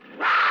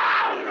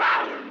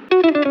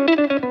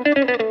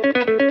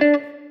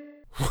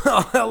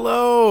Well,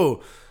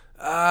 hello.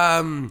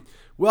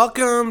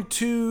 Welcome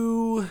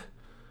to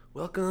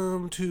Gabagool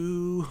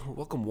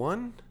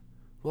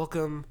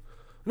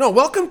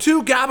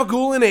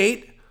and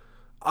 8.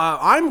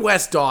 I'm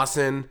Wes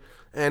Dawson,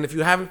 and if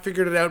you haven't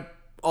figured it out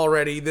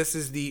already, this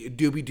is the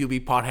Doobie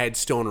Doobie Pothead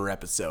Stoner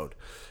episode.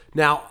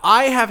 Now,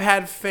 I have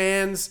had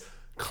fans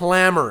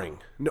clamoring.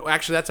 No,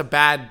 actually, that's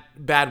a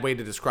bad way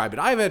to describe it.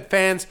 I've had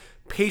fans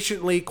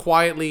patiently,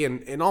 quietly,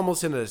 and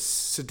almost in a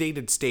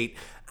sedated state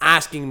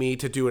asking me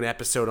to do an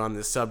episode on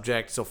this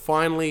subject. So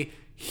finally,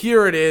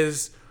 here it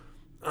is.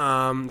 It's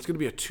going to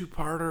be a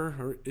two-parter,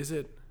 or is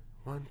it?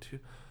 One, two.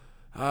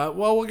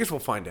 Well, I guess we'll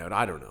find out.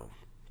 I don't know.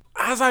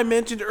 As I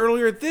mentioned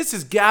earlier, this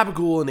is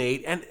Gabagool and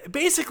 8, and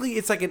basically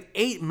it's like an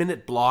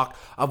 8-minute block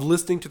of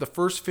listening to the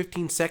first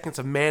 15 seconds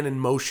of Man in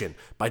Motion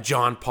by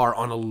John Parr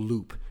on a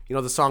loop. You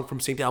know the song from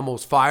St.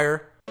 Elmo's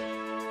Fire?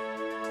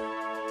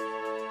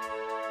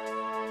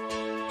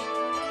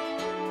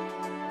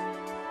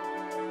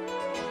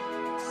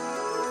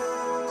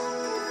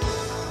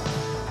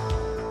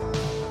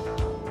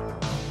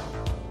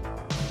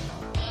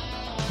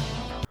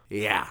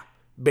 Yeah,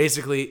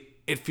 basically,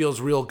 it feels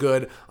real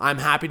good. I'm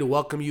happy to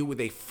welcome you with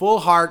a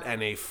full heart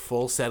and a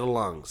full set of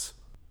lungs.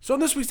 So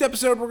in this week's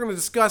episode, we're going to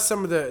discuss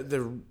some of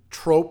the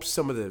tropes,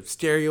 some of the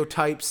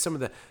stereotypes, some of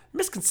the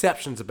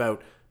misconceptions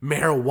about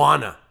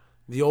marijuana,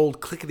 the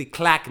old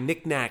clickety-clack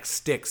knick-knack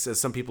sticks, as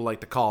some people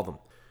like to call them.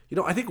 You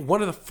know, I think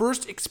one of the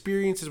first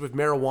experiences with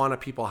marijuana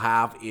people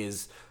have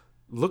is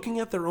looking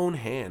at their own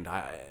hand.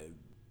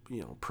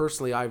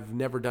 Personally, I've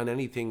never done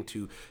anything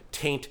to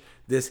taint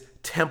this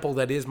temple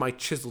that is my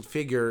chiseled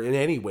figure in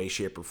any way,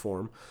 shape, or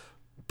form.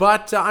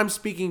 But I'm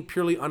speaking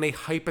purely on a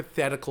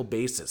hypothetical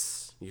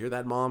basis. You hear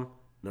that, Mom?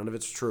 None of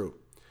it's true.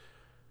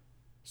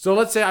 So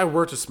let's say I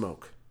were to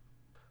smoke.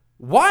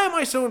 Why am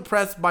I so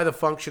impressed by the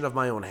function of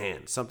my own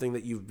hand? Something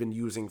that you've been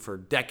using for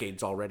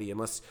decades already,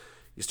 unless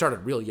you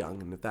started real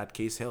young, and in that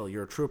case, hell,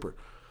 you're a trooper.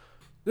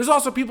 There's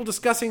also people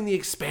discussing the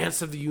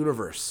expanse of the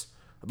universe,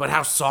 about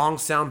how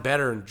songs sound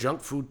better and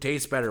junk food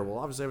tastes better. Well,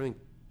 obviously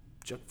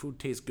junk food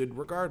tastes good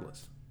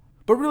regardless.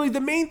 But really,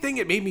 the main thing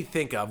it made me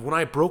think of when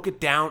I broke it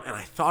down and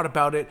I thought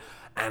about it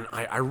and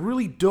I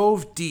really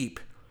dove deep,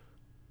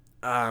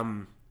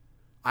 what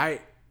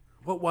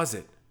was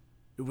it?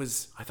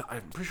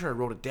 I'm pretty sure I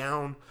wrote it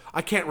down.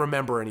 I can't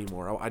remember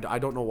anymore. I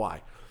don't know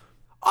why.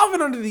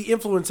 Often under the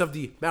influence of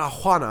the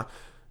marijuana,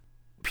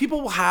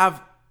 people will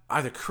have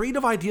either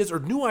creative ideas or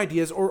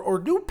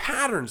new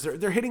patterns.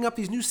 They're hitting up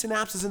these new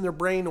synapses in their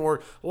brain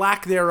or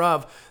lack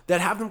thereof that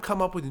have them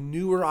come up with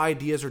newer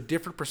ideas or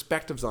different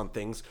perspectives on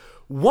things.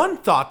 One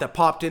thought that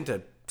popped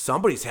into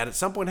somebody's head at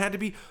some point had to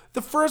be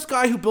the first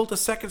guy who built a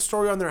second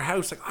story on their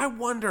house. Like, I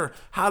wonder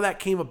how that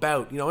came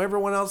about. You know,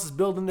 everyone else is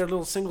building their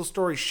little single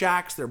story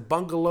shacks, their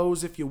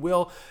bungalows, if you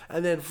will,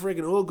 and then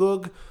friggin'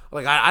 oogug.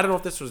 Like, I don't know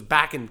if this was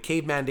back in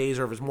caveman days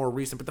or if it's more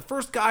recent, but the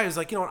first guy is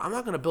like, you know what, I'm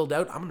not going to build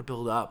out, I'm going to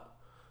build up.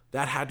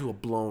 That had to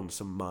have blown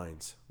some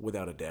minds,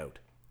 without a doubt.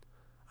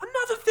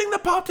 Another thing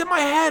that popped in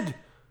my head.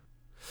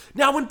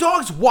 Now, when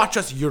dogs watch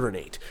us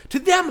urinate, to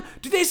them,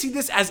 do they see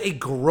this as a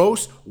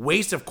gross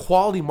waste of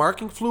quality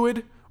marking fluid?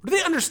 Or do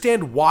they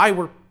understand why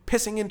we're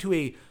pissing into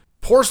a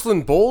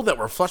porcelain bowl that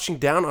we're flushing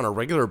down on a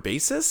regular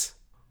basis?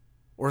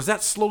 Or does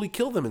that slowly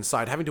kill them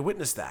inside, having to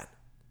witness that?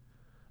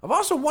 I've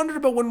also wondered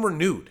about when we're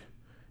nude.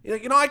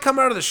 You know, I come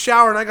out of the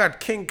shower and I got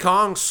King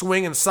Kong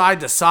swinging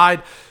side to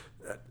side.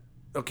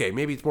 Okay,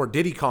 maybe it's more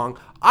Diddy Kong.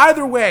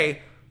 Either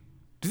way,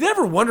 do they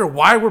ever wonder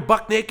why we're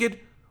buck naked?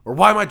 Or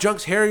why my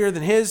junk's hairier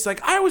than his? Like,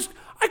 I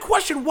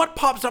question what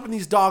pops up in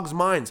these dogs'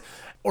 minds.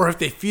 Or if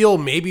they feel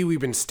maybe we've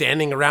been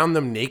standing around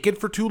them naked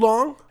for too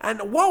long.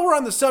 And while we're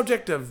on the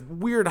subject of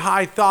weird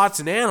high thoughts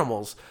and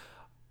animals,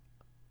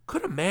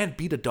 could a man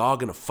beat a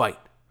dog in a fight?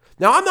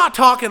 Now, I'm not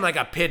talking like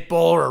a pit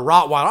bull or a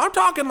Rottweiler. I'm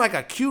talking like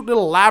a cute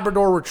little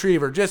Labrador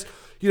retriever. Just,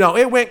 you know,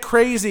 it went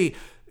crazy.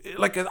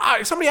 Like,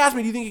 somebody asked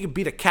me, do you think you could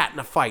beat a cat in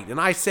a fight?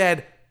 And I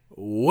said,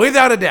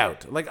 without a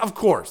doubt. Like, of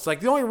course. Like,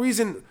 the only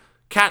reason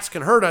cats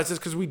can hurt us is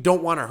because we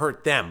don't want to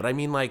hurt them. But I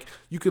mean, like,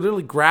 you could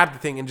literally grab the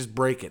thing and just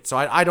break it. So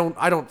I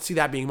don't see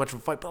that being much of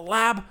a fight. But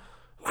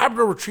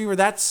Labrador retriever,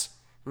 that's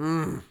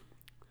like,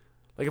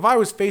 if I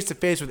was face to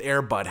face with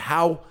Air Bud,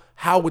 how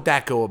would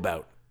that go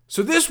about?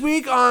 So this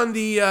week on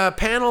the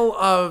panel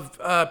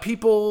of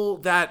people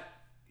that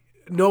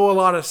know a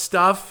lot of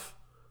stuff,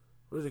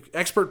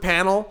 expert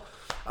panel.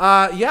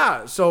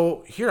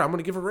 So here, I'm going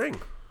to give a ring.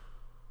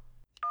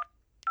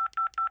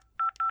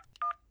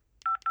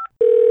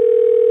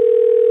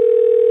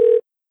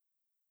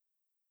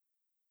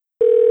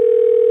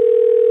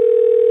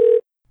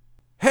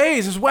 Hey,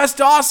 this is Wes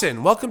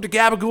Dawson. Welcome to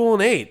Gabagool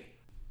and 8.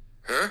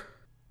 Huh?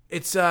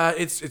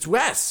 It's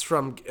Wes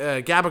from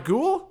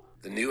Gabagool.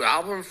 The new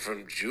album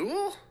from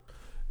Jewel?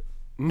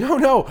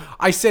 No.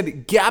 I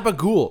said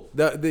Gabagool,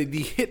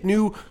 the hit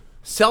new,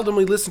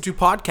 seldomly listened to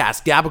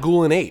podcast,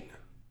 Gabagool and 8.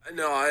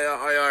 No,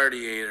 I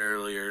already ate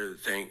earlier.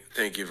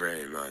 Thank you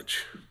very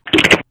much.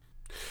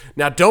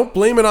 Now, don't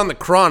blame it on the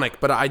chronic,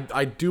 but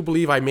I do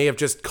believe I may have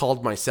just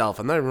called myself.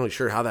 I'm not really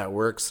sure how that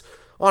works.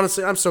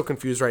 Honestly, I'm so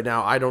confused right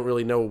now. I don't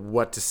really know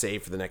what to say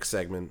for the next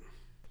segment.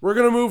 We're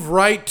going to move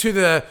right to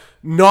the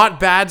not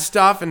bad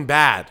stuff and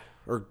bad.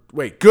 Or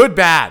wait, good,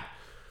 bad.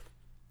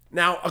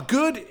 Now, a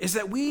good is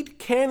that weed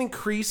can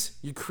increase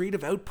your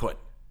creative output.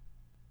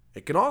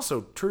 It can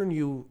also turn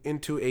you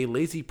into a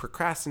lazy,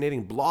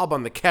 procrastinating blob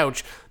on the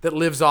couch that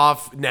lives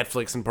off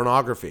Netflix and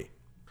pornography.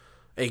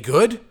 A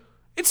good?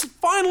 It's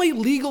finally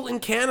legal in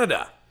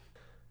Canada.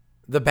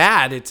 The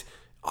bad,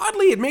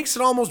 oddly, it makes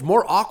it almost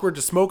more awkward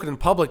to smoke it in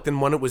public than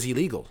when it was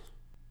illegal.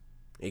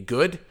 A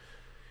good?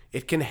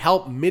 It can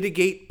help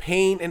mitigate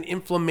pain and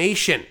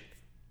inflammation.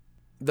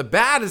 The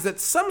bad is that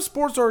some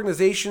sports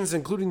organizations,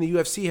 including the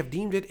UFC, have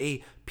deemed it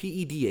a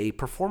PED, a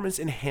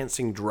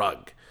performance-enhancing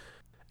drug.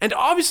 And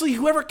obviously,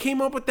 whoever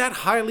came up with that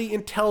highly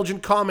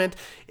intelligent comment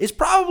is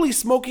probably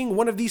smoking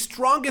one of the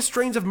strongest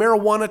strains of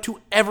marijuana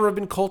to ever have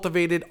been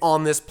cultivated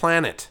on this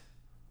planet.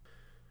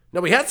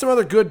 Now, we had some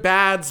other good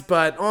bads,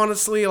 but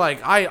honestly,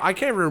 I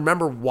can't even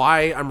remember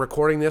why I'm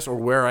recording this or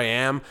where I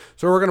am,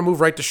 so we're going to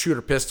move right to shoot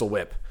or pistol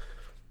whip.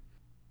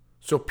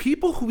 So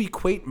people who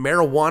equate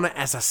marijuana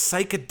as a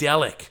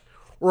psychedelic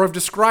or have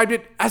described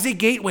it as a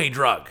gateway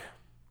drug.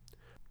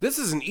 This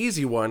is an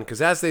easy one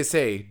because, as they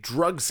say,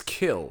 drugs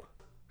kill.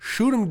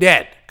 Shoot 'em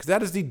dead, because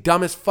that is the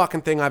dumbest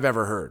fucking thing I've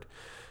ever heard.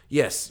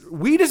 Yes,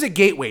 weed is a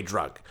gateway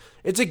drug.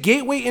 It's a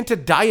gateway into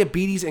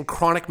diabetes and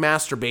chronic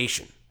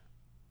masturbation.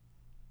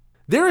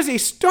 There is a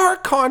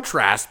stark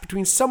contrast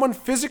between someone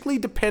physically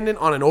dependent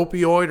on an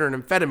opioid or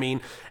an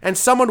amphetamine and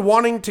someone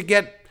wanting to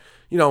get,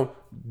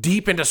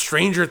 deep into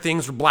Stranger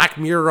Things or Black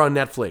Mirror on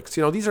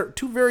Netflix. These are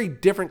two very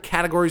different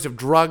categories of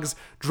drugs,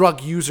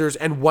 drug users,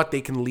 and what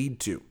they can lead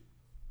to.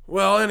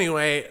 Well,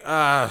 anyway,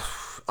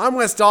 I'm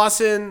Wes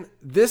Dawson.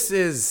 This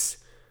is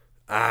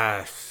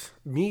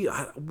me.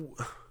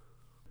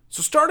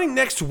 So starting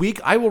next week,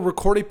 I will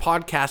record a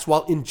podcast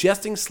while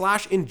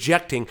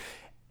ingesting/injecting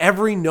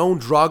every known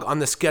drug on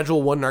the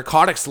Schedule 1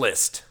 narcotics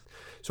list.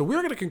 So we're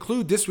going to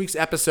conclude this week's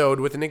episode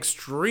with an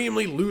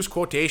extremely loose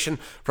quotation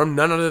from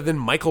none other than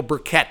Michael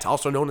Burkett,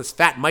 also known as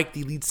Fat Mike,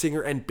 the lead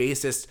singer and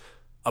bassist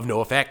of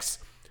NoFX.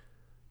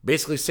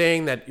 Basically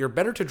saying that you're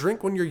better to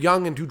drink when you're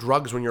young and do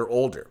drugs when you're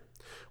older.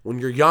 When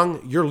you're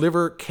young, your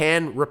liver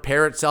can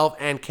repair itself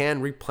and can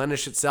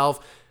replenish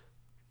itself.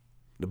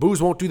 The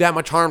booze won't do that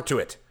much harm to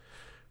it.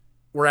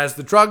 Whereas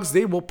the drugs,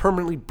 they will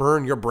permanently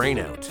burn your brain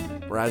out.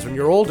 Whereas when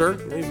you're older,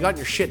 you've gotten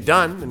your shit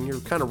done and you're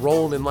kind of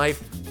rolling in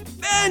life,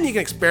 then you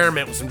can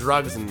experiment with some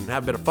drugs and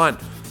have a bit of fun.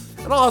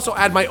 And I'll also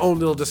add my own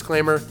little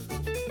disclaimer.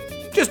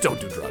 Just don't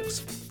do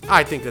drugs.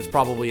 I think that's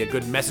probably a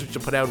good message to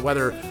put out,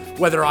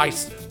 whether I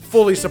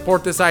fully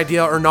support this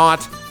idea or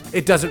not.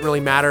 It doesn't really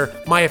matter.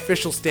 My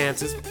official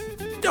stance is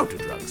don't do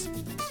drugs.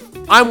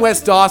 I'm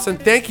Wes Dawson.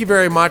 Thank you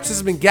very much. This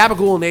has been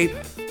Gabagool and 8.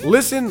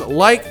 Listen,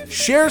 like,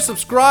 share,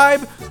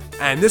 subscribe.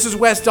 And this is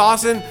Wes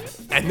Dawson.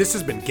 And this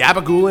has been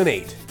Gabagool and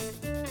 8.